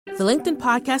The LinkedIn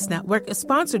Podcast Network is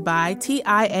sponsored by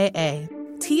TIAA.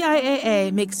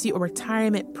 TIAA makes you a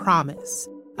retirement promise,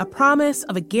 a promise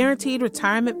of a guaranteed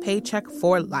retirement paycheck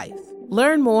for life.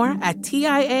 Learn more at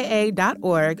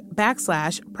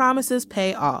TIAA.org/promises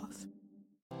pay off.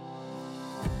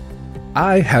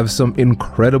 I have some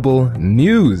incredible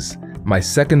news. My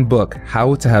second book,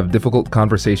 How to Have Difficult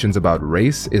Conversations About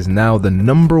Race, is now the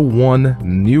 #1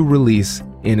 new release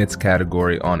in its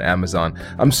category on Amazon.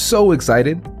 I'm so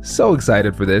excited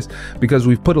for this because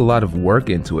we've put a lot of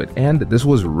work into it, and this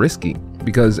was risky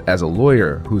because as a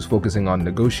lawyer who's focusing on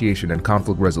negotiation and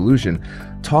conflict resolution,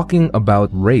 talking about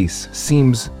race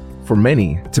seems for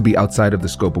many to be outside of the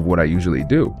scope of what I usually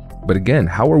do. But again,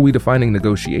 how are we defining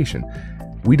negotiation?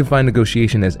 We define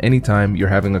negotiation as any time you're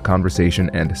having a conversation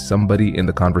and somebody in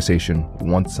the conversation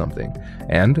wants something.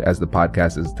 And as the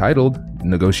podcast is titled,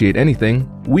 Negotiate Anything,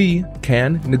 we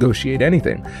can negotiate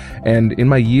anything. And in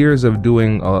my years of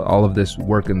doing all of this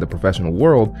work in the professional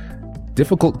world,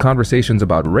 difficult conversations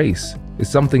about race is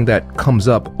something that comes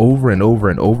up over and over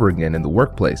and over again in the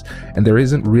workplace. And there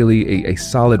isn't really a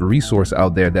solid resource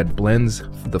out there that blends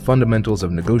the fundamentals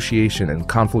of negotiation and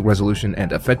conflict resolution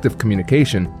and effective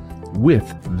communication with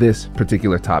this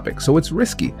particular topic. So it's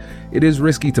risky. It is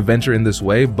risky to venture in this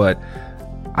way, but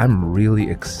I'm really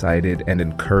excited and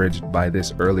encouraged by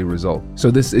this early result.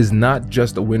 So this is not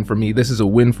just a win for me, this is a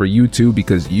win for you too,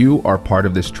 because you are part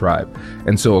of this tribe.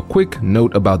 And so a quick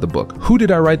note about the book. Who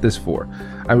did I write this for?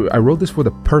 I wrote this for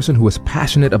the person who is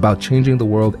passionate about changing the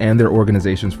world and their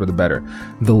organizations for the better,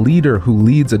 the leader who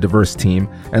leads a diverse team,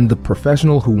 and the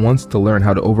professional who wants to learn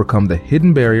how to overcome the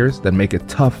hidden barriers that make it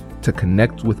tough to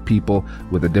connect with people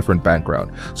with a different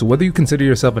background. So whether you consider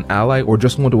yourself an ally or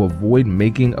just want to avoid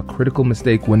making a critical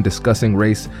mistake when discussing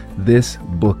race, this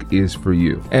book is for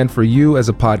you. And for you as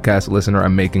a podcast listener,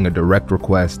 I'm making a direct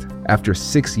request. After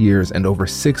 6 years and over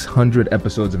 600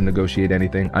 episodes of Negotiate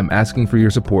Anything, I'm asking for your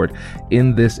support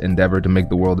in this endeavor to make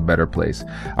the world a better place.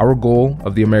 Our goal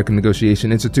of the American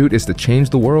Negotiation Institute is to change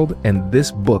the world, and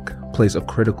this book plays a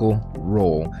critical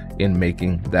role in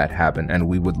making that happen, and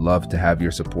we would love to have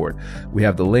your support. We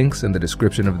have the links in the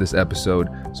description of this episode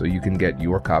so you can get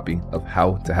your copy of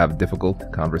How to Have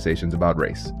Difficult Conversations About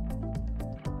Race.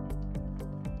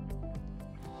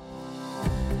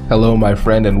 Hello, my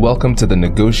friend, and welcome to the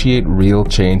Negotiate Real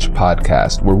Change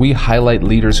podcast, where we highlight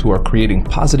leaders who are creating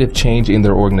positive change in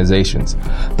their organizations.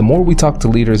 The more we talk to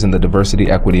leaders in the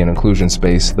diversity, equity, and inclusion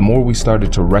space, the more we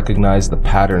started to recognize the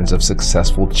patterns of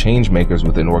successful change makers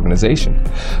within organization.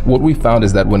 What we found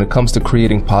is that when it comes to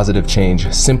creating positive change,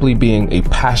 simply being a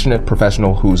passionate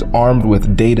professional who's armed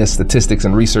with data, statistics,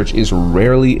 and research is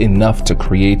rarely enough to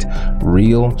create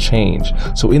real change.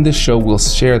 So in this show, we'll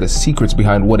share the secrets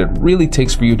behind what it really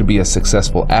takes for you to be a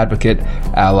successful advocate,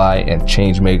 ally, and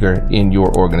change maker in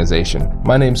your organization.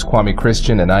 My name's Kwame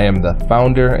Christian, and I am the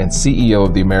founder and CEO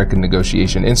of the American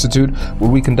Negotiation Institute, where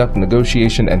we conduct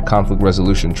negotiation and conflict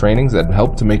resolution trainings that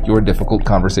help to make your difficult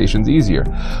conversations easier.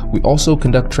 We also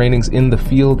conduct trainings in the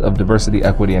field of diversity,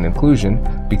 equity, and inclusion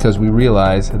because we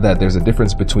realize that there's a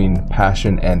difference between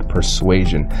passion and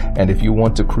persuasion. And if you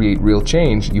want to create real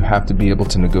change, you have to be able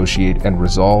to negotiate and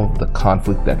resolve the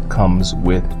conflict that comes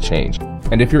with change.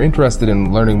 And if you're interested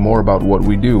in learning more about what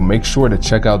we do, make sure to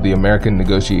check out the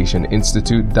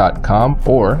AmericanNegotiationInstitute.com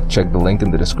or check the link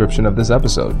in the description of this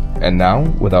episode. And now,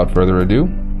 without further ado,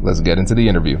 let's get into the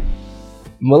interview.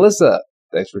 Melissa,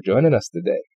 thanks for joining us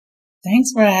today.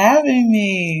 Thanks for having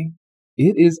me.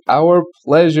 It is our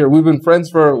pleasure. We've been friends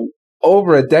for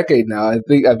over a decade now. I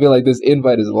feel like this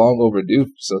invite is long overdue.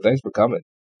 So thanks for coming.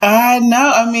 I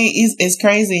know. I mean, it's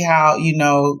crazy how,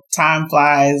 time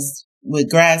flies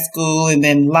with grad school and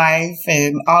then life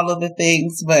and all of the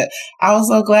things. But I was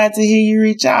so glad to hear you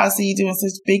reach out. I see you doing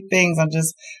such big things. I'm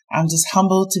just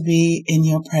humbled to be in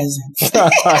your presence.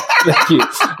 Thank you.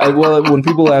 Well, when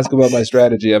people ask about my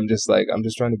strategy, I'm just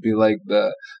trying to be like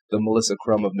the Melissa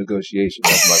Crum of negotiation.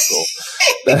 That's my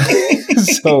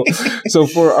goal. So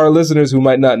for our listeners who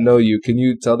might not know you, can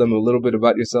you tell them a little bit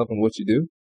about yourself and what you do?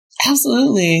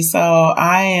 Absolutely. So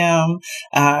I am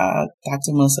Dr.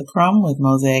 Melissa Crum with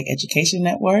Mosaic Education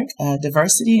Network, a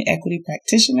diversity and equity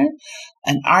practitioner,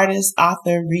 an artist,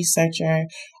 author, researcher.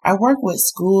 I work with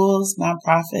schools,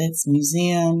 nonprofits,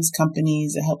 museums,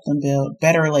 companies to help them build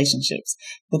better relationships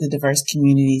with the diverse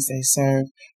communities they serve,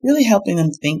 really helping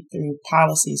them think through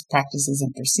policies, practices,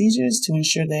 and procedures to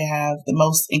ensure they have the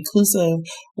most inclusive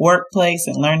workplace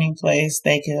and learning place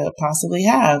they could possibly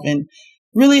have. And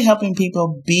really helping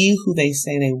people be who they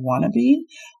say they want to be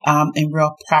in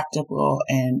real practical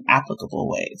and applicable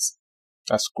ways.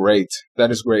 That's great.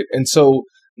 That is great. And so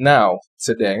Now,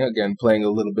 today, again, playing a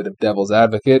little bit of devil's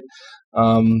advocate,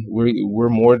 we're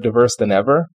more diverse than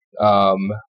ever.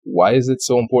 Why is it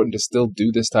so important to still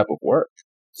do this type of work?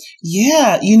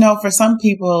 Yeah, for some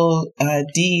people,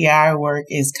 DEI work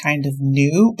is kind of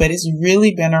new, but it's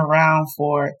really been around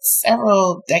for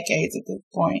several decades at this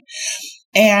point.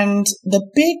 And the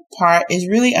big part is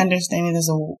really understanding there's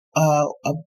a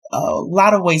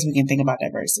lot of ways we can think about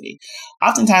diversity.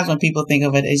 Oftentimes when people think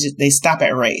of it, they stop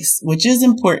at race, which is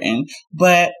important,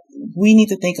 but we need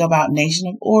to think about nation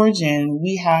of origin.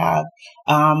 We have,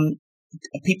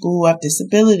 people who have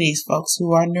disabilities, folks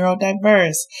who are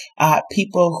neurodiverse,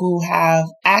 people who have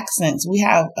accents. We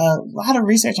have a lot of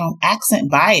research on accent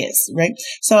bias, right?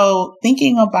 So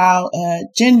thinking about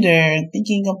gender and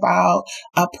thinking about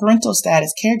parental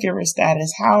status, caregiver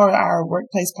status, how are our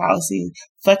workplace policies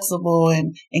flexible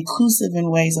and inclusive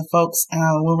in ways of folks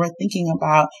when we're thinking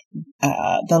about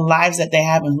the lives that they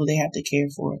have and who they have to care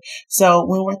for. So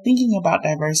when we're thinking about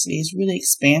diversity, it's really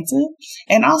expansive,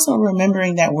 and also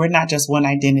remembering that we're not just one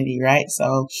identity, right?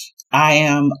 So I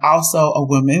am also a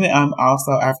woman. I'm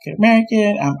also African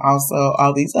American. I'm also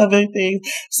all these other things.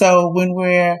 So when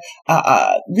we're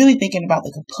really thinking about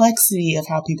the complexity of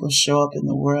how people show up in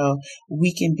the world,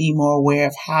 we can be more aware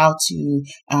of how to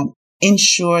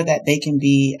ensure that they can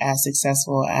be as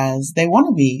successful as they want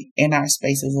to be in our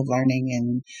spaces of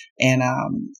learning and in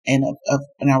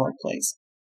our workplace.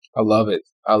 I love it.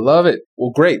 I love it.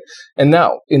 Well, great. And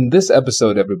now in this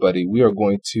episode, everybody, we are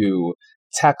going to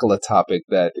tackle a topic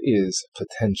that is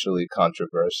potentially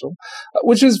controversial,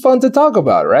 which is fun to talk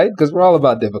about, right? Because we're all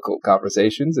about difficult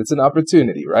conversations. It's an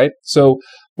opportunity, right? So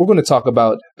we're going to talk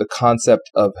about the concept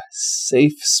of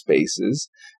safe spaces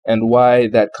and why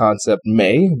that concept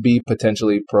may be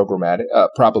potentially problematic.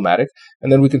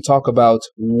 And then we can talk about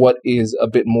what is a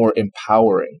bit more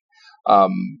empowering.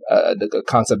 The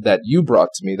concept that you brought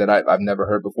to me that I've never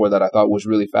heard before that I thought was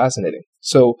really fascinating.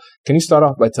 So can you start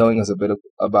off by telling us a bit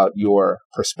about your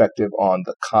perspective on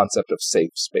the concept of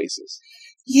safe spaces?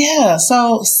 Yeah,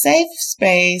 so safe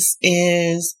space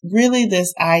is really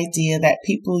this idea that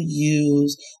people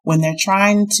use when they're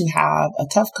trying to have a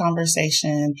tough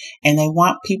conversation and they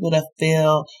want people to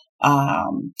feel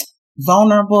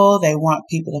vulnerable. They want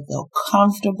people to feel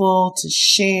comfortable to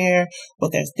share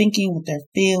what they're thinking, what they're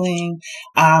feeling.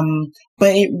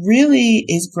 But it really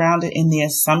is grounded in the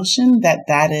assumption that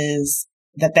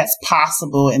that's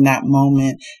possible in that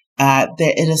moment. That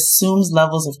it assumes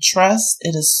levels of trust,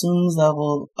 it assumes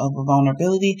level of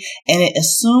vulnerability, and it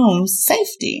assumes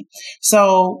safety.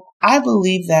 So I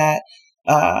believe that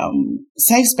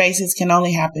safe spaces can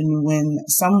only happen when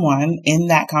someone in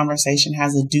that conversation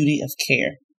has a duty of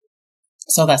care.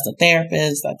 So that's a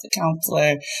therapist, that's a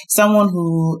counselor, someone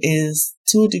who is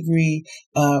to a degree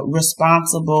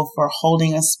responsible for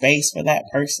holding a space for that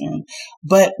person.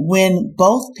 But when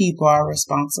both people are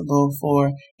responsible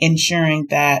for ensuring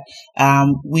that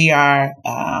we are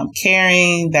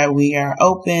caring, that we are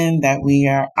open, that we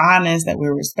are honest, that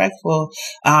we're respectful,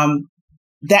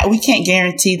 that we can't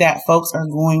guarantee that folks are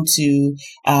going to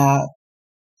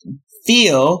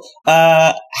feel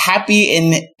happy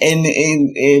and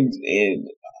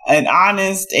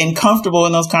honest and comfortable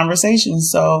in those conversations.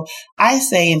 So I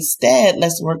say instead,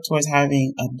 let's work towards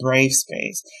having a brave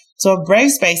space. So a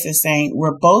brave space is saying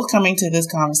we're both coming to this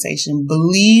conversation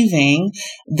believing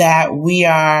that we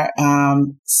are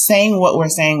saying what we're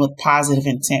saying with positive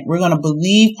intent. We're going to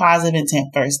believe positive intent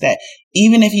first, that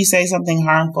even if you say something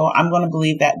harmful, I'm going to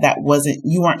believe that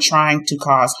you weren't trying to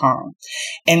cause harm.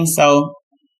 And so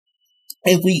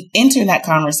if we enter that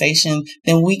conversation,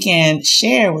 then we can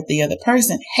share with the other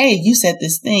person, hey, you said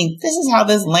this thing. This is how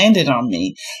this landed on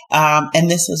me. And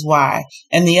this is why.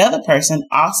 And the other person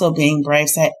also being brave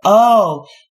said, oh,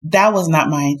 that was not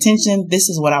my intention. This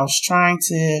is what I was trying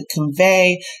to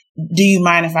convey. Do you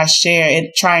mind if I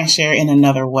try and share in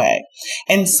another way?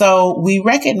 And so we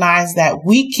recognize that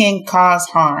we can cause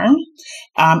harm,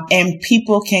 and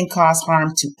people can cause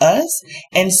harm to us.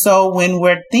 And so when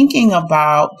we're thinking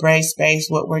about brave space,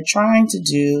 what we're trying to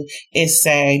do is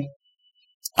say,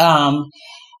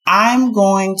 I'm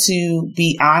going to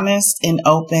be honest and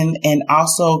open and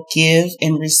also give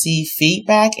and receive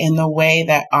feedback in the way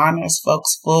that honors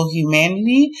folks' full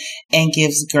humanity and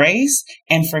gives grace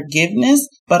and forgiveness,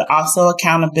 but also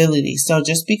accountability. So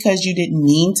just because you didn't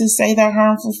mean to say that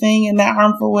harmful thing in that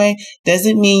harmful way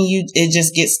doesn't mean it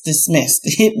just gets dismissed.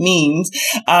 It means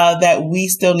that we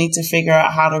still need to figure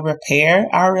out how to repair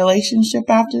our relationship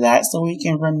after that so we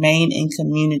can remain in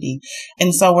community.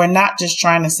 And so we're not just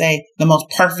trying to say the most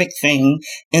perfect thing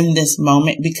in this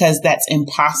moment because that's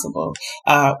impossible.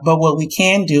 But what we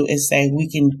can do is say we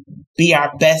can be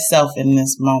our best self in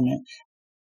this moment.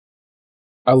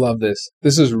 I love this.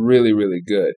 This is really, really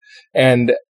good.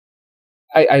 And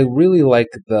I really like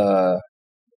the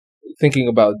thinking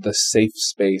about the safe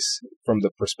space from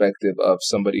the perspective of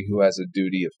somebody who has a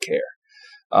duty of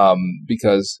care.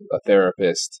 Because a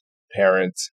therapist,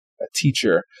 parent, a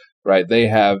teacher, right, they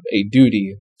have a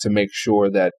duty to make sure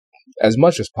that as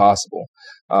much as possible,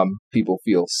 people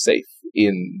feel safe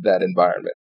in that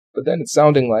environment. But then it's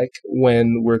sounding like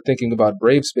when we're thinking about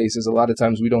brave spaces, a lot of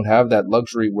times we don't have that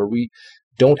luxury where we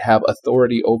don't have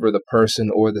authority over the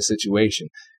person or the situation.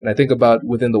 And I think about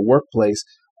within the workplace,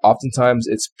 oftentimes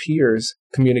it's peers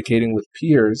communicating with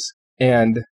peers,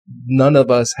 and none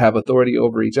of us have authority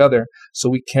over each other, so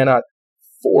we cannot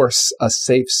force a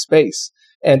safe space.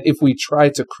 And if we try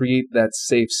to create that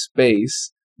safe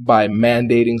space by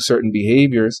mandating certain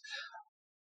behaviors,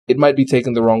 it might be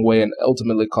taken the wrong way and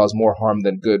ultimately cause more harm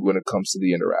than good when it comes to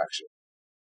the interaction.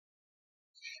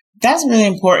 That's really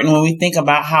important when we think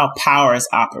about how power is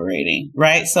operating,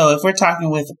 right? So if we're talking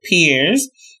with peers,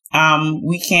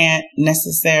 we can't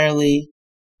necessarily,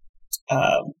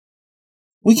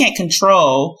 we can't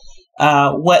control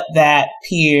what that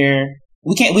peer,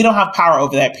 we don't have power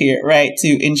over that peer, right?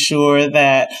 To ensure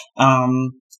that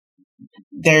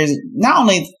there's not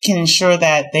only can ensure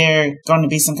that there going to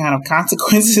be some kind of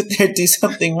consequences if they do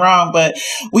something wrong, but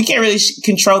we can't really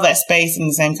control that space in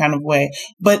the same kind of way.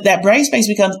 But that brave space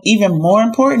becomes even more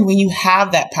important when you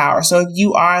have that power. So if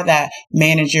you are that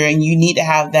manager and you need to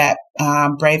have that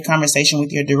brave conversation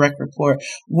with your direct report,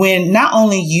 when not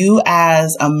only you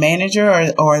as a manager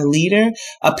or a leader,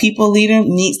 a people leader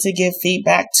needs to give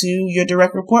feedback to your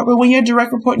direct report, but when your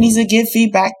direct report needs to give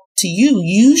feedback to you,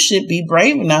 you should be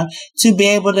brave enough to be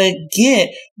able to get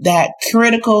that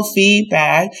critical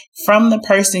feedback from the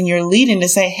person you're leading to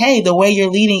say, hey, the way you're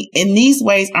leading in these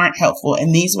ways aren't helpful.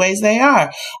 In these ways they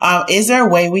are. Is there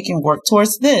a way we can work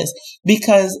towards this?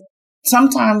 Because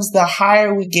sometimes the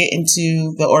higher we get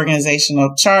into the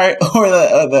organizational chart or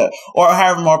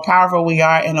however more powerful we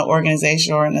are in an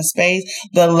organization or in a space,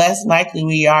 the less likely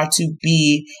we are to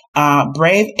be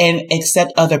brave and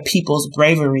accept other people's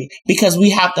bravery because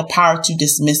we have the power to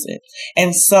dismiss it.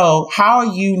 And so how are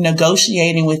you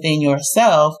negotiating within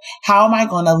yourself? How am I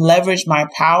going to leverage my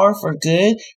power for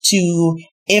good to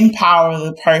empower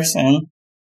the person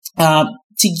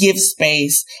to give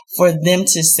space for them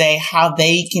to say how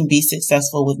they can be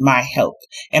successful with my help?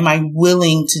 Am I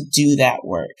willing to do that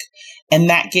work? And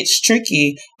that gets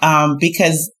tricky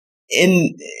because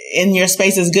in your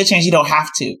space, there's a good chance you don't have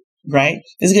to, right?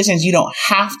 There's a good chance you don't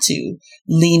have to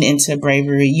lean into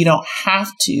bravery. You don't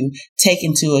have to take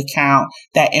into account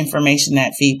that information,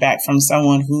 that feedback from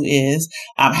someone who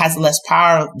has less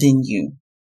power than you.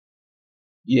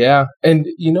 Yeah. And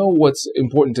you know what's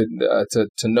important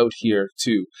to note here,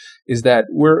 too, is that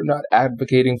we're not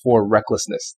advocating for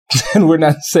recklessness. And we're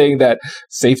not saying that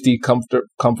safety,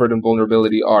 comfort, and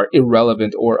vulnerability are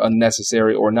irrelevant or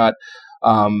unnecessary or not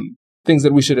things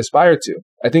that we should aspire to.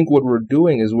 I think what we're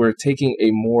doing is we're taking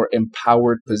a more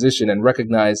empowered position and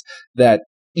recognize that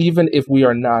even if we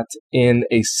are not in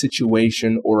a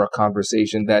situation or a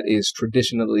conversation that is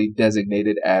traditionally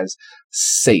designated as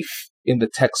safe, in the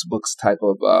textbooks type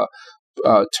of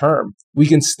term, we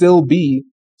can still be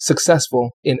successful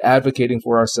in advocating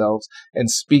for ourselves and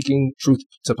speaking truth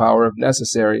to power if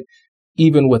necessary,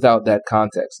 even without that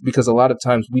context. Because a lot of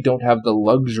times we don't have the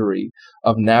luxury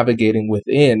of navigating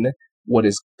within what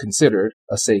is considered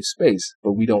a safe space,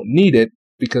 but we don't need it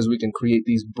because we can create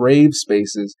these brave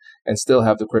spaces and still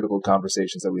have the critical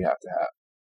conversations that we have to have.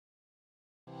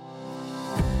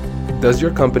 Does your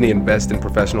company invest in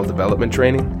professional development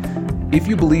training? If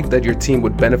you believe that your team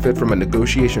would benefit from a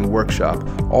negotiation workshop,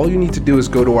 all you need to do is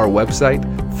go to our website,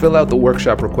 fill out the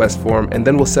workshop request form, and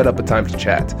then we'll set up a time to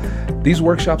chat. These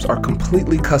workshops are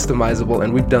completely customizable,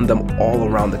 and we've done them all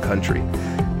around the country.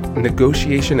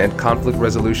 Negotiation and conflict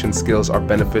resolution skills are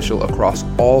beneficial across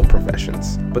all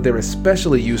professions, but they're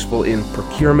especially useful in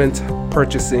procurement,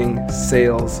 purchasing,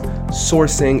 sales,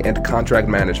 sourcing, and contract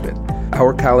management.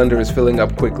 Our calendar is filling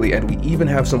up quickly, and we even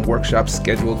have some workshops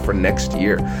scheduled for next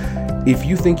year. If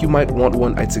you think you might want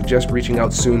one, I'd suggest reaching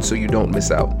out soon so you don't miss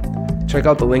out. Check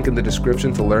out the link in the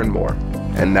description to learn more.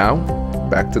 And now,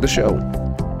 back to the show.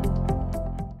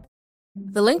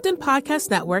 The LinkedIn Podcast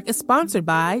Network is sponsored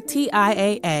by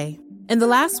TIAA. In the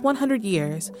last 100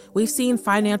 years, we've seen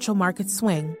financial markets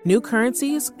swing, new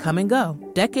currencies come and go,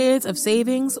 decades of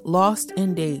savings lost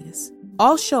in days,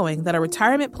 all showing that a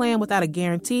retirement plan without a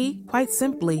guarantee, quite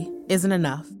simply, isn't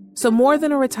enough. So more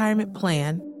than a retirement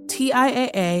plan,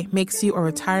 TIAA makes you a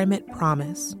retirement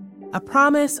promise. A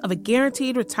promise of a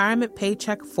guaranteed retirement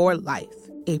paycheck for life.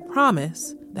 a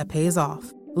promise that pays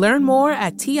off. Learn more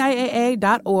at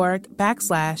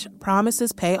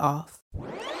TIAA.org/promisespayoff.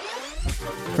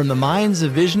 From the minds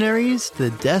of visionaries to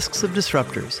the desks of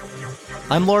disruptors,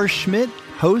 I'm Lars Schmidt,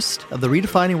 host of the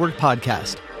Redefining Work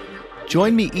podcast.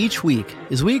 Join me each week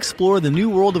as we explore the new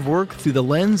world of work through the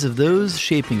lens of those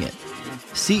shaping it.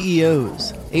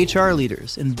 CEOs, HR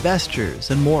leaders, investors,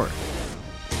 and more.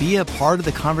 Be a part of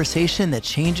the conversation that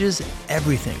changes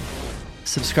everything.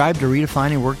 Subscribe to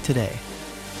Redefining Work today.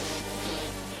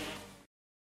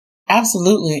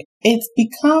 Absolutely. It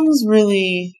becomes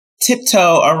really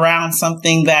tiptoe around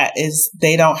something that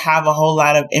they don't have a whole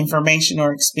lot of information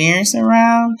or experience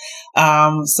around.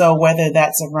 So whether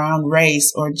that's around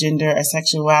race or gender or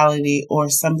sexuality or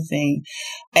something,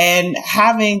 and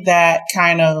having that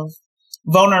kind of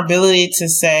vulnerability to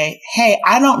say, hey,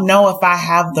 I don't know if I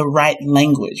have the right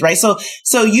language, right? So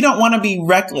you don't want to be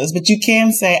reckless, but you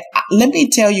can say, let me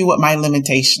tell you what my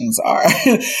limitations are.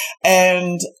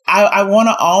 And I want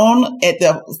to own at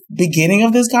the beginning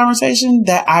of this conversation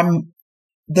that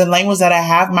the language that I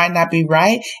have might not be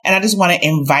right. And I just want to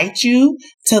invite you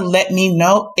to let me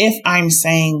know if I'm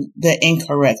saying the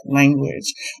incorrect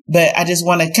language. But I just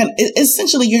want to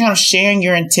essentially, you're kind of sharing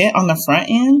your intent on the front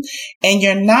end, and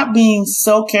you're not being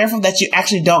so careful that you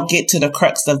actually don't get to the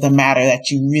crux of the matter that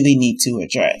you really need to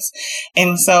address.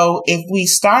 And so if we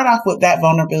start off with that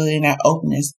vulnerability and that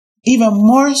openness, even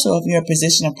more so if you're in a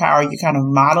position of power, you're kind of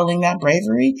modeling that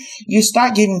bravery, you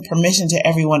start giving permission to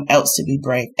everyone else to be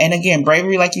brave. And again,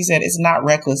 bravery, like you said, it's not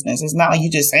recklessness. It's not like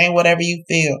you just saying whatever you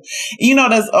feel.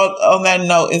 That's on that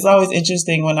note, it's always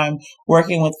interesting when I'm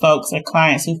working with folks or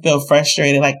clients who feel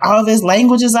frustrated, like, oh, this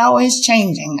language is always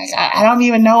changing. Like, I don't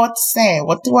even know what to say.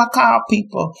 What do I call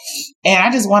people? And I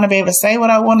just want to be able to say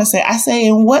what I want to say. I say,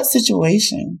 in what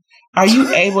situation are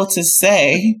you able to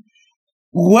say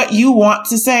what you want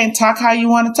to say and talk how you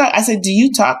want to talk? I said, do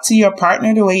you talk to your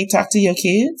partner the way you talk to your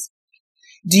kids?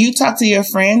 Do you talk to your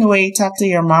friend the way you talk to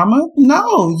your mama?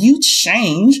 No, you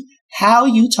change how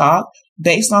you talk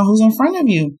based on who's in front of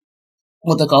you,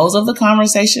 what the goals of the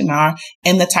conversation are,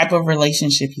 and the type of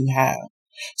relationship you have.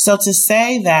 So to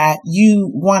say that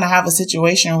you want to have a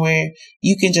situation where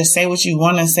you can just say what you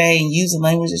want to say and use the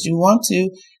language that you want to,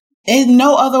 in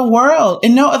no other world,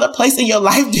 in no other place in your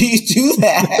life do you do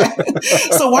that.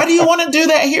 So why do you want to do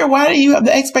that here? Why do you have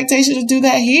the expectation to do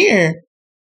that here?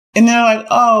 And they're like,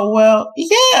 oh, well,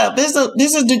 yeah, there's a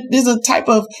type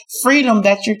of freedom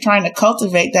that you're trying to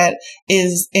cultivate that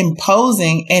is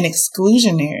imposing and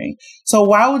exclusionary. So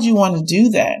why would you want to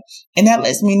do that? And that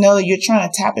lets me know that you're trying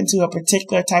to tap into a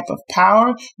particular type of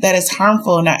power that is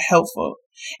harmful and not helpful.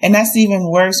 And that's even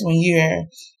worse when you're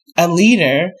a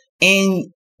leader, and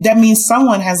that means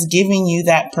someone has given you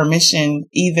that permission,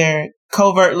 either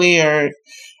covertly or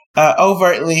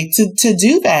overtly, to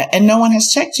do that. And no one has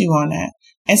checked you on that.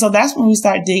 And so that's when we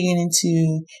start digging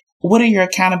into what are your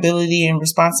accountability and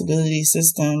responsibility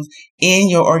systems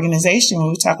in your organization when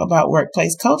we talk about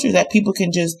workplace culture, that people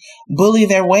can just bully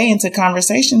their way into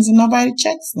conversations and nobody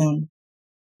checks them.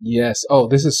 Yes. Oh,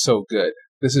 this is so good.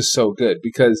 This is so good,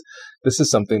 because this is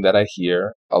something that I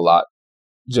hear a lot.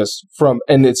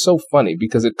 And it's so funny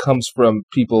because it comes from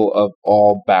people of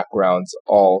all backgrounds,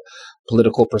 all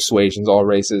political persuasions, all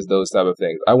races, those type of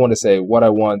things. I want to say what I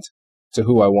want to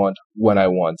who I want when I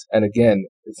want. And again,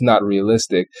 it's not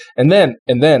realistic. And then,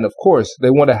 of course, they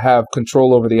want to have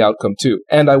control over the outcome too.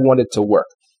 And I want it to work.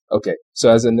 Okay. So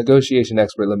as a negotiation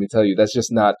expert, let me tell you, that's just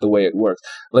not the way it works.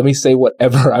 Let me say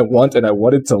whatever I want and I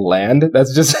want it to land.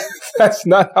 That's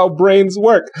not how brains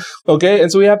work. Okay.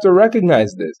 And so we have to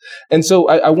recognize this. And so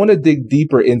I want to dig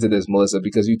deeper into this, Melissa,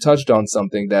 because you touched on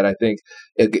something that I think,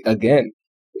 again,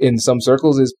 in some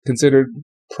circles is considered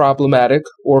problematic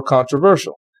or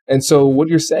controversial. And so what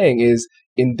you're saying is,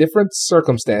 in different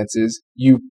circumstances,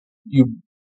 you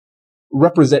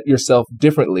represent yourself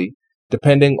differently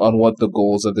depending on what the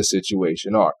goals of the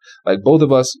situation are. Like both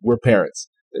of us, we're parents.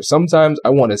 There's sometimes I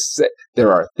want to say,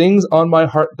 there are things on my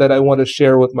heart that I want to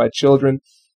share with my children,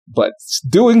 but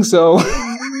doing so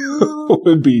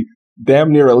would be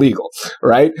damn near illegal,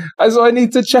 right? So I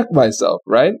need to check myself,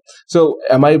 right? So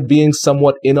am I being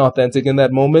somewhat inauthentic in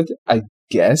that moment? I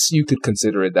guess you could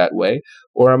consider it that way.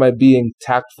 Or am I being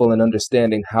tactful and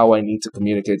understanding how I need to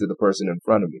communicate to the person in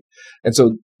front of me? And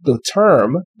so the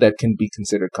term that can be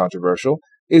considered controversial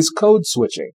is code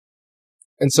switching.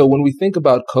 And so when we think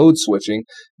about code switching,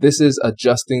 this is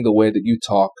adjusting the way that you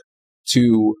talk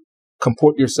to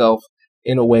comport yourself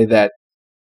in a way that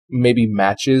maybe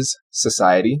matches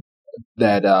society,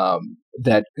 that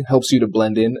helps you to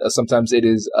blend in. Sometimes it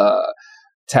is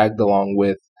tagged along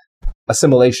with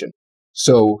assimilation.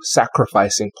 So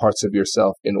sacrificing parts of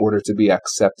yourself in order to be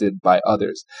accepted by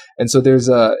others. And so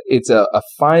it's a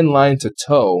fine line to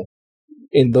toe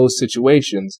in those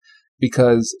situations,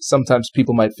 because sometimes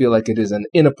people might feel like it is an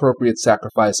inappropriate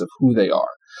sacrifice of who they are.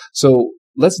 So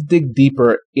let's dig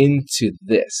deeper into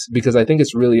this, because I think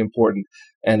it's really important.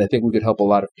 And I think we could help a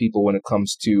lot of people when it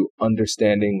comes to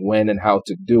understanding when and how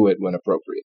to do it when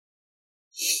appropriate.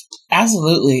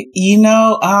 Absolutely.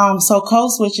 So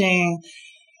code switching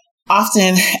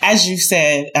often, as you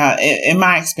said, in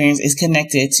my experience, is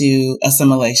connected to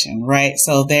assimilation, right?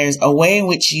 So there's a way in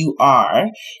which you are,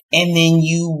 and then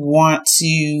you want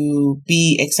to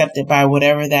be accepted by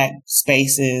whatever that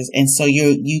space is. And so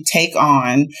you take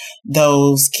on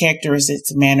those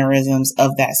characteristics, mannerisms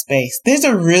of that space. There's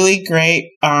a really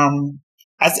great,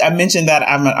 I mentioned that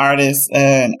I'm an artist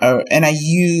and I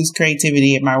use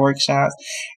creativity at my workshops.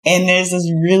 And there's this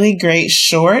really great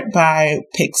short by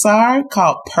Pixar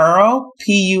called Pearl,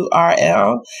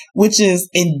 P-U-R-L, which is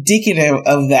indicative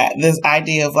of that, this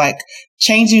idea of like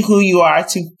changing who you are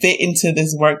to fit into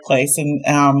this workplace. And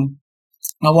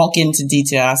I won't get into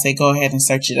detail. I'll say go ahead and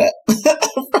search it up.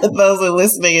 For those who are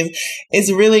listening,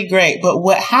 it's really great. But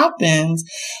what happens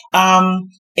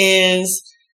is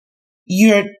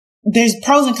there's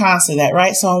pros and cons to that,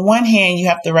 right? So on one hand, you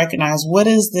have to recognize, what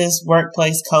is this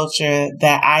workplace culture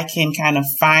that I can kind of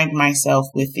find myself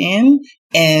within,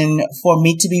 and for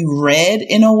me to be read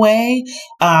in a way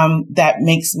that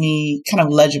makes me kind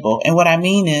of legible. And what I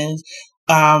mean is,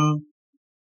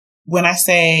 when I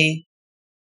say,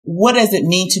 what does it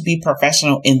mean to be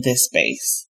professional in this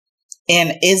space?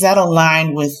 And is that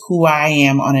aligned with who I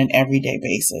am on an everyday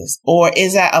basis? Or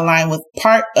is that aligned with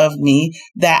part of me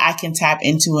that I can tap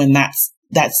into, and that's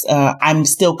I'm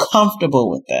still comfortable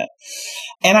with that?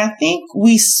 And I think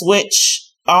we switch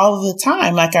all the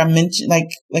time. Like I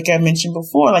mentioned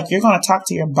before, like you're going to talk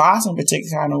to your boss in a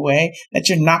particular kind of way that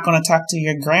you're not going to talk to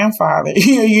your grandfather.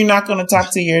 You're not going to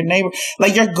talk to your neighbor.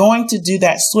 Like you're going to do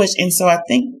that switch. And so I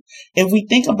think if we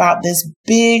think about this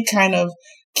big kind of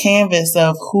canvas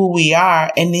of who we are,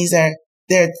 and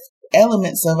they're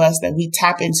elements of us that we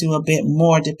tap into a bit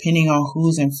more depending on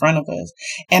who's in front of us.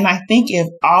 And I think if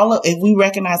we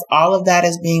recognize all of that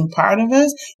as being part of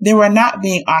us, then we're not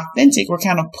being authentic. We're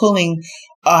kind of pulling,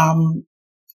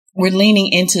 we're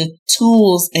leaning into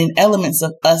tools and elements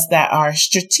of us that are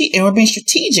strategic, and we're being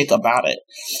strategic about it.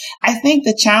 I think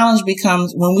the challenge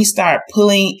becomes when we start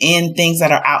pulling in things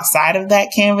that are outside of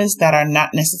that canvas that are not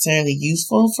necessarily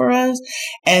useful for us,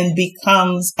 and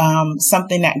becomes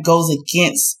something that goes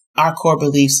against our core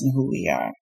beliefs and who we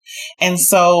are. And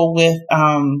so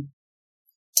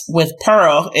with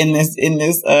Pearl in this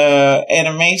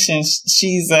animation,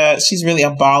 she's really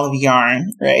a ball of yarn,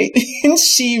 right? And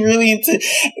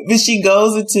but she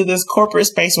goes into this corporate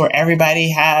space where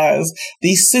everybody has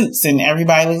these suits and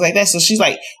everybody looks like that. So she's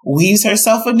like weaves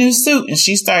herself a new suit, and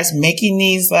she starts making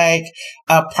these like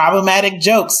problematic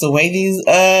jokes the way these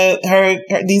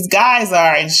guys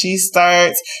are, and she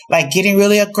starts like getting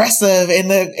really aggressive in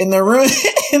the room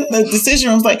in the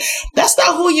decision rooms. Like, that's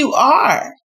not who you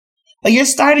are. Like, you're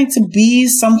starting to be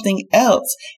something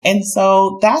else. And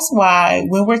so that's why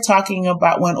when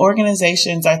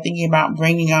organizations are thinking about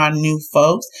bringing on new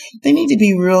folks, they need to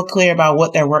be real clear about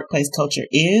what their workplace culture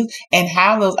is, and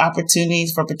have those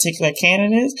opportunities for particular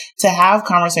candidates to have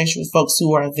conversations with folks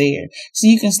who are there. So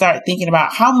you can start thinking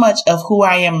about, how much of who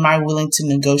I am I willing to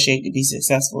negotiate to be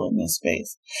successful in this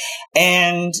space?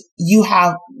 And you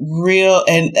have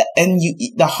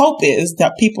the hope is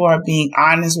that people are being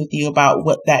honest with you about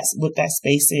what that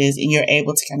space is, and you're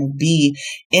able to kind of be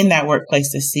in that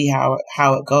workplace to see how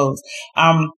it goes.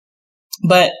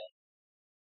 But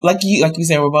like you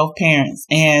said, we're both parents,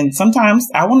 and sometimes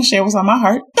I want to share what's on my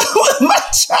heart with my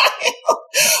child.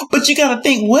 But you got to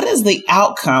think, what is the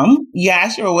outcome? Yeah,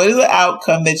 sure. What is the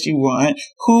outcome that you want?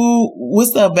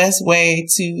 What's the best way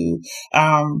to,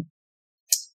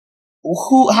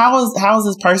 how is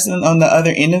this person on the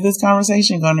other end of this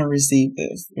conversation going to receive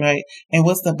this, right? And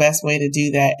what's the best way to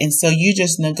do that? And so you're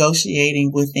just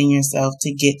negotiating within yourself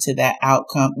to get to that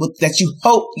outcome that you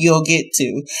hope you'll get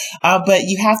to. But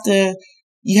you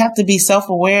have to be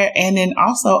self-aware, and then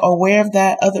also aware of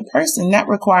that other person. That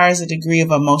requires a degree of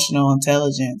emotional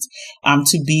intelligence,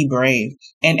 to be brave.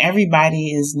 And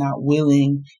everybody is not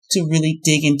willing to really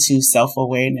dig into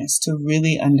self-awareness, to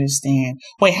really understand,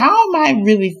 wait, how am I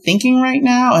really thinking right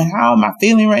now? And how am I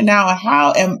feeling right now?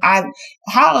 And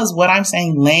how is what I'm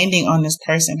saying landing on this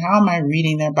person? How am I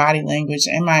reading their body language?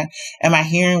 Am I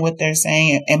hearing what they're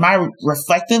saying? Am I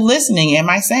reflective listening? Am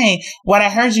I saying, what I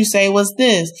heard you say was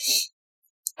this?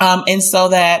 And so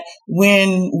that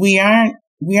when we aren't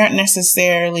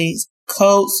necessarily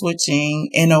code switching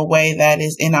in a way that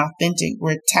is inauthentic.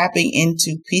 We're tapping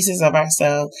into pieces of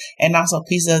ourselves and also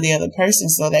pieces of the other person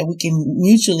so that we can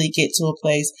mutually get to a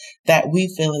place that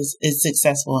we feel is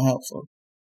successful and helpful.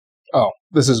 Oh,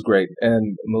 this is great.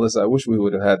 And Melissa, I wish we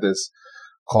would have had this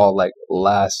call like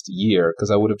last year, because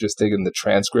I would have just taken the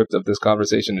transcript of this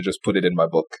conversation and just put it in my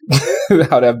book,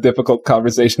 how to have difficult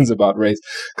conversations about race.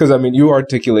 Because, I mean, you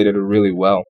articulated it really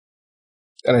well.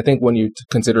 And I think when you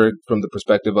consider it from the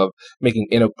perspective of making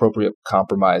inappropriate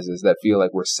compromises that feel like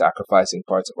we're sacrificing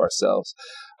parts of ourselves,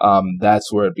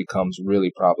 that's where it becomes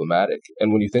really problematic.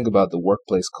 And when you think about the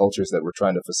workplace cultures that we're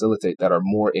trying to facilitate that are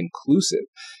more inclusive,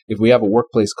 if we have a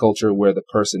workplace culture where the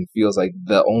person feels like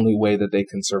the only way that they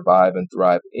can survive and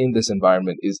thrive in this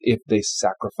environment is if they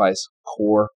sacrifice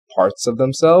core parts of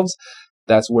themselves,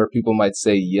 that's where people might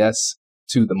say yes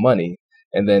to the money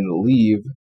and then leave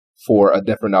for a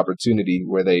different opportunity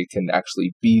where they can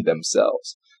actually be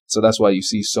themselves. So that's why you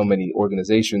see so many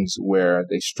organizations where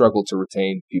they struggle to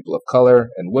retain people of color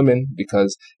and women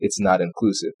because it's not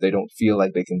inclusive. They don't feel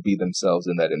like they can be themselves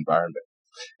in that environment.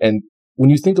 And when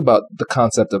you think about the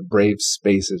concept of brave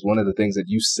spaces, one of the things that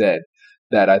you said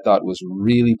that I thought was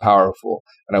really powerful,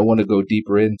 and I want to go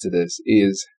deeper into this,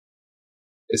 is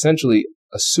essentially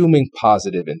assuming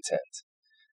positive intent.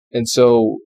 And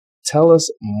so tell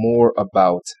us more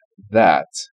about that.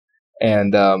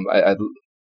 And let's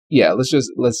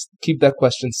keep that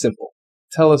question simple.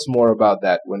 Tell us more about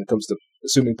that when it comes to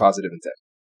assuming positive intent.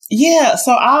 Yeah,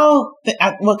 so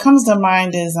what comes to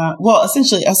mind is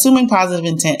essentially assuming positive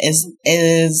intent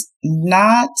is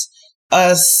not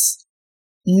us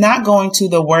not going to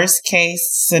the worst case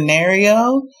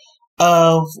scenario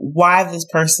of why this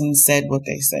person said what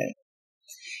they said,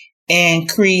 and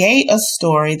create a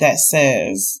story that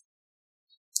says,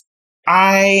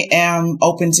 I am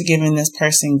open to giving this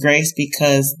person grace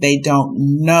because they don't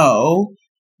know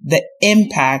the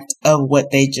impact of what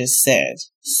they just said.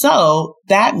 So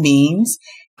that means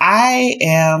I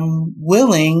am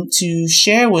willing to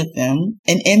share with them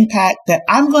an impact that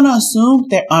I'm going to assume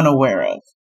they're unaware of.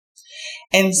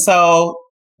 And so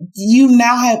you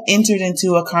now have entered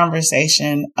into a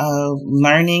conversation of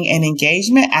learning and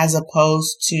engagement as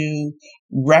opposed to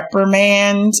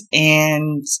reprimand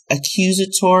and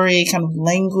accusatory kind of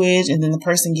language, and then the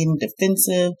person getting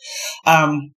defensive.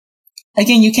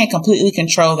 Again, you can't completely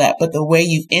control that, but the way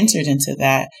you've entered into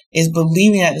that is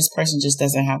believing that this person just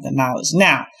doesn't have the knowledge.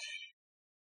 Now,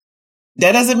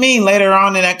 that doesn't mean later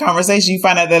on in that conversation, you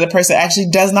find out that the person actually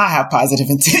does not have positive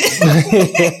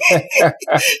intent.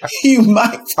 You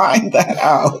might find that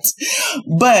out.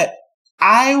 But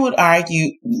I would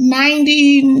argue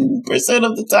 90%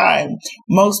 of the time,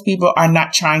 most people are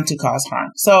not trying to cause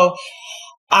harm. So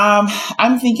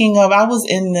I'm thinking of, I was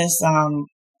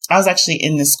actually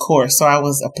in this course. So I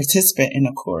was a participant in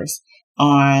a course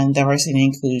on diversity and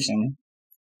inclusion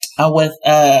with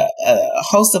a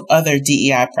host of other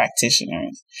DEI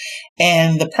practitioners.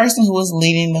 And the person who was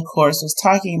leading the course was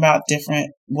talking about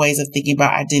different ways of thinking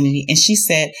about identity. And she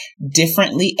said,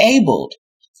 differently abled.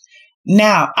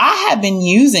 Now, I have been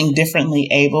using differently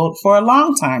abled for a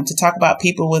long time to talk about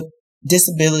people with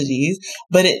disabilities,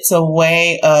 but it's a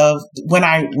way of, when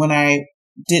I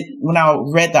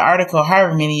read the article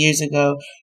however many years ago,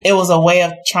 it was a way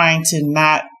of trying to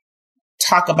not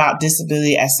talk about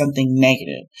disability as something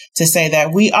negative, to say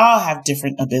that we all have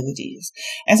different abilities.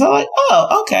 And so like,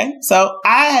 oh, okay. So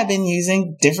I have been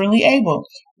using differently able.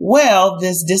 Well,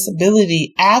 this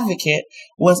disability advocate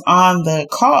was on the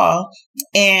call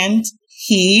and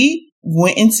he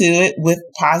went into it with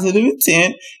positive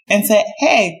intent and said,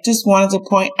 hey, just wanted to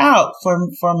point out for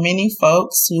many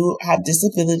folks who have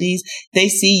disabilities, they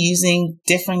see using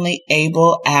differently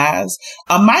able as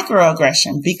a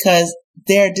microaggression because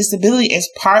their disability is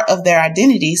part of their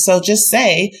identity. So just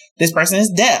say this person is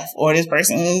deaf or this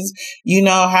person is,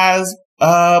 has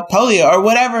polio or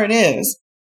whatever it is.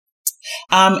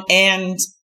 And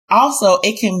also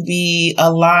it can be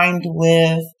aligned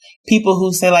with people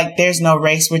who say like, there's no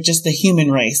race, we're just the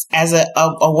human race as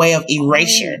a way of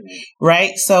erasure,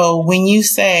 right? So when you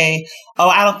say, oh,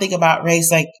 I don't think about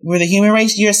race, like we're the human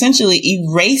race, you're essentially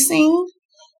erasing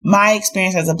my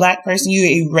experience as a Black person.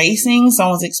 You're erasing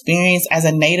someone's experience as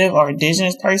a Native or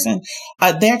Indigenous person.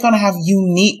 They're going to have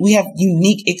we have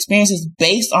unique experiences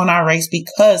based on our race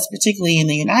because, particularly in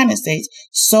the United States,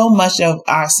 so much of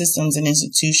our systems and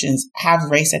institutions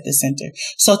have race at the center.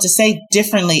 So to say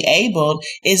differently abled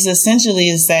is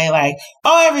essentially to say like,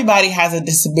 oh, everybody has a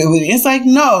disability. It's like,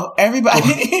 no,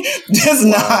 everybody does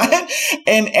not.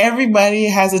 And everybody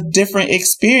has a different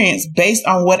experience based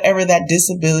on whatever that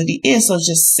disability is. So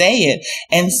just say it.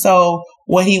 And so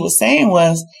what he was saying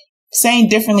was, saying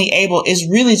differently able is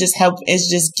really just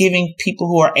just giving people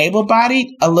who are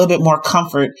able-bodied a little bit more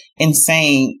comfort in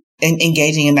saying and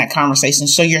engaging in that conversation.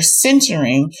 So you're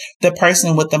centering the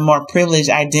person with the more privileged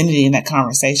identity in that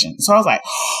conversation. So I was like,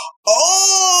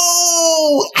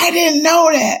 oh, I didn't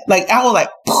know that. Like, I was like,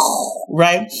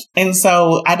 right? And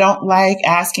so I don't like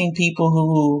asking people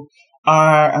who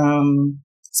are,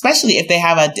 especially if they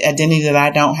have an identity that I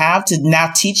don't have, to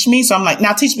now teach me. So I'm like,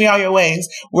 now teach me all your ways.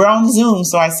 We're on Zoom.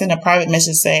 So I send a private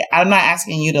message, say, I'm not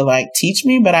asking you to like teach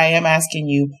me, but I am asking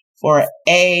you for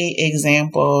a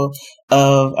example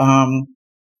of,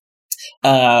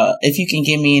 if you can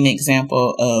give me an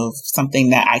example of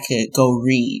something that I could go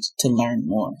read to learn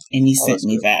more. And he sent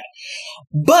me that.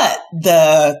 But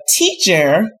the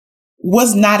teacher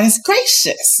was not as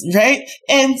gracious, right?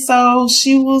 And so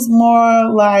she was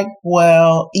more like,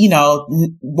 well,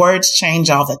 words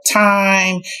change all the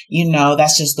time.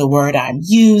 That's just the word I'm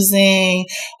using.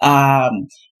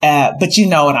 But you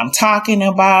know what I'm talking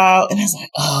about. And I was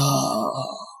like,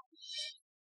 oh,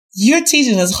 you're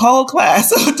teaching this whole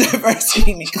class of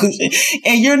diversity and inclusion,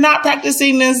 and you're not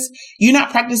practicing this. You're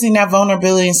not practicing that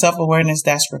vulnerability and self-awareness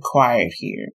that's required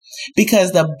here.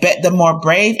 Because the more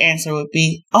brave answer would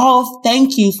be, oh,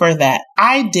 thank you for that.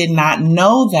 I did not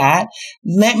know that.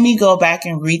 Let me go back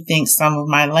and rethink some of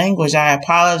my language. I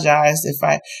apologize if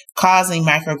I causing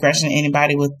microaggression to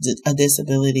anybody with a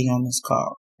disability on this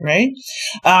call, right?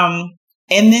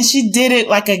 And then she did it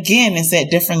like again and said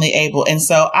differently able. And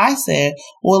so I said,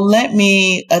 well, let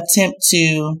me attempt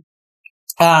to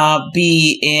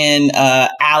be in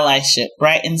allyship,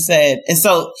 right? And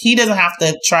so he doesn't have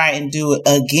to try and do it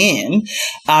again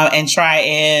and try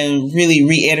and really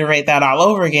reiterate that all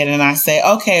over again. And I say,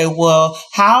 okay, well,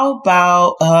 how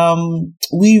about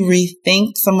we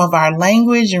rethink some of our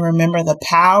language and remember the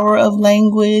power of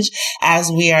language as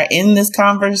we are in this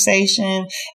conversation.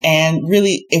 And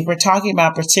really, if we're talking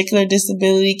about a particular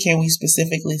disability, can we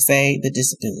specifically say the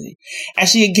disability? And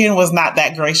she again was not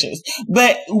that gracious.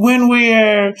 But when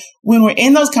we're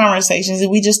in those conversations, if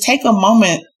we just take a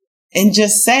moment and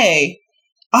just say,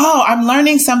 oh, I'm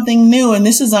learning something new and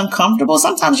this is uncomfortable.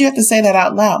 Sometimes you have to say that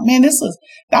out loud. Man,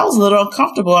 that was a little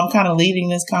uncomfortable. I'm kind of leading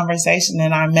this conversation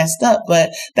and I messed up. But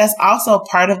that's also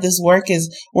part of this work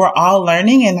is we're all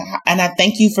learning. And I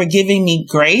thank you for giving me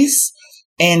grace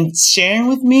and sharing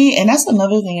with me. And that's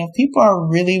another thing. If people are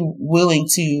really willing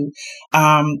to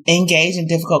engage in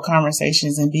difficult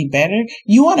conversations and be better,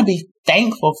 you want to be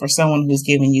thankful for someone who's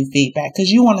giving you feedback,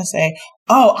 because you want to say,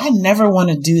 oh, I never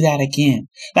want to do that again.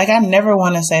 Like, I never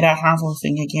want to say that harmful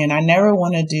thing again. I never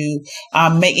want to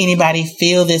make anybody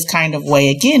feel this kind of way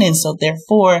again. And so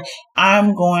therefore,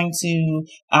 I'm going to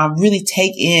really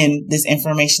take in this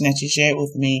information that you shared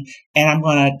with me, and I'm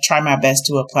going to try my best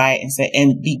to apply it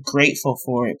and be grateful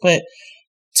for it. But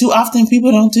too often people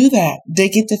don't do that. They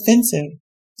get defensive.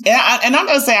 And I'm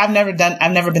going to say I've never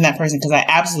been that person, because I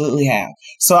absolutely have.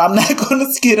 So I'm not going to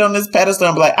get on this pedestal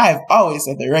and be like, I've always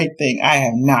said the right thing. I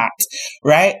have not.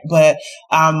 Right. But,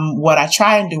 what I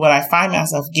try and do, what I find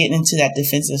myself getting into that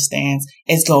defensive stance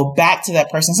is go back to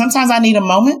that person. Sometimes I need a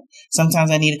moment.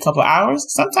 Sometimes I need a couple hours.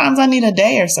 Sometimes I need a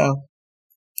day or so,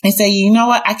 and say, you know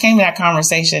what? I came to that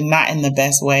conversation not in the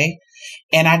best way.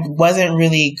 And I wasn't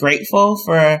really grateful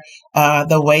for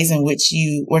the ways in which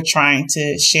you were trying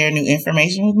to share new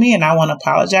information with me. And I want to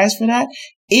apologize for that.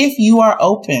 If you are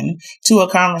open to a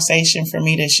conversation for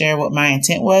me to share what my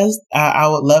intent was, I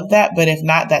would love that. But if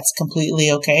not, that's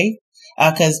completely okay,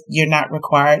 because you're not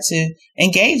required to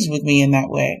engage with me in that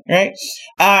way, right?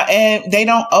 And they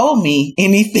don't owe me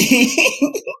anything,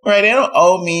 right? They don't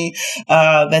owe me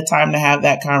the time to have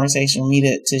that conversation with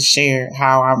me to share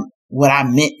what I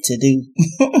meant to do.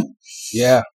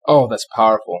 Yeah. Oh, that's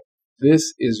powerful.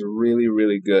 This is really,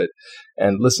 really good.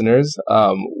 And listeners,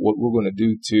 what we're going to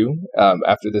do too,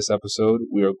 after this episode,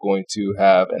 we are going to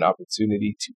have an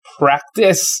opportunity to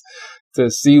practice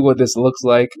to see what this looks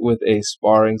like with a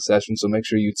sparring session. So make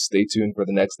sure you stay tuned for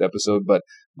the next episode. But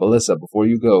Melissa, before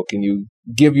you go, can you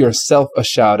give yourself a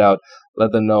shout out?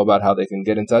 Let them know about how they can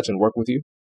get in touch and work with you.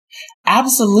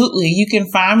 Absolutely. You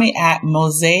can find me at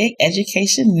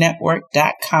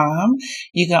MosaicEducationNetwork.com.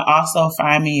 You can also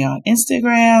find me on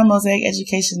Instagram, Mosaic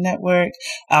Education Network.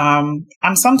 I'm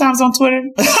sometimes on Twitter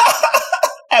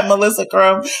at Melissa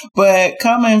Crum, but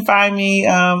come and find me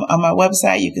on my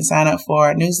website. You can sign up for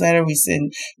our newsletter. We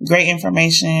send great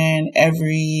information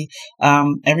every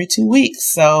 2 weeks.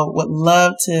 So would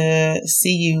love to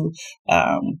see you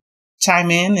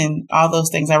chime in and all those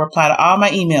things. I reply to all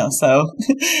my emails. So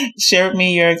share with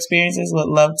me your experiences. Would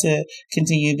love to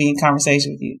continue to be in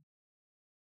conversation with you.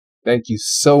 Thank you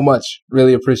so much.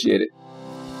 Really appreciate it.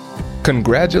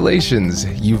 Congratulations!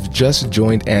 You've just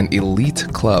joined an elite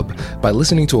club. By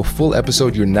listening to a full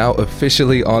episode, you're now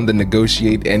officially on the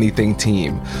Negotiate Anything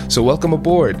team. So welcome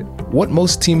aboard. What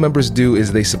most team members do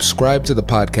is they subscribe to the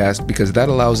podcast because that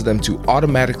allows them to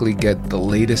automatically get the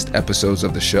latest episodes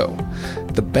of the show.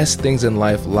 The best things in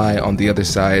life lie on the other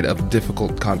side of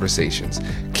difficult conversations.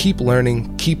 Keep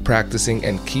learning, keep practicing,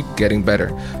 and keep getting better.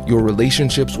 Your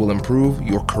relationships will improve,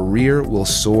 your career will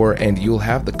soar, and you'll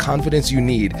have the confidence you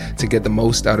need to get the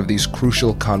most out of these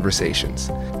crucial conversations.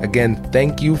 Again,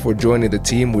 thank you for joining the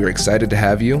team. We're excited to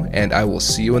have you, and I will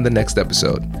see you in the next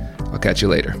episode. I'll catch you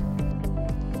later.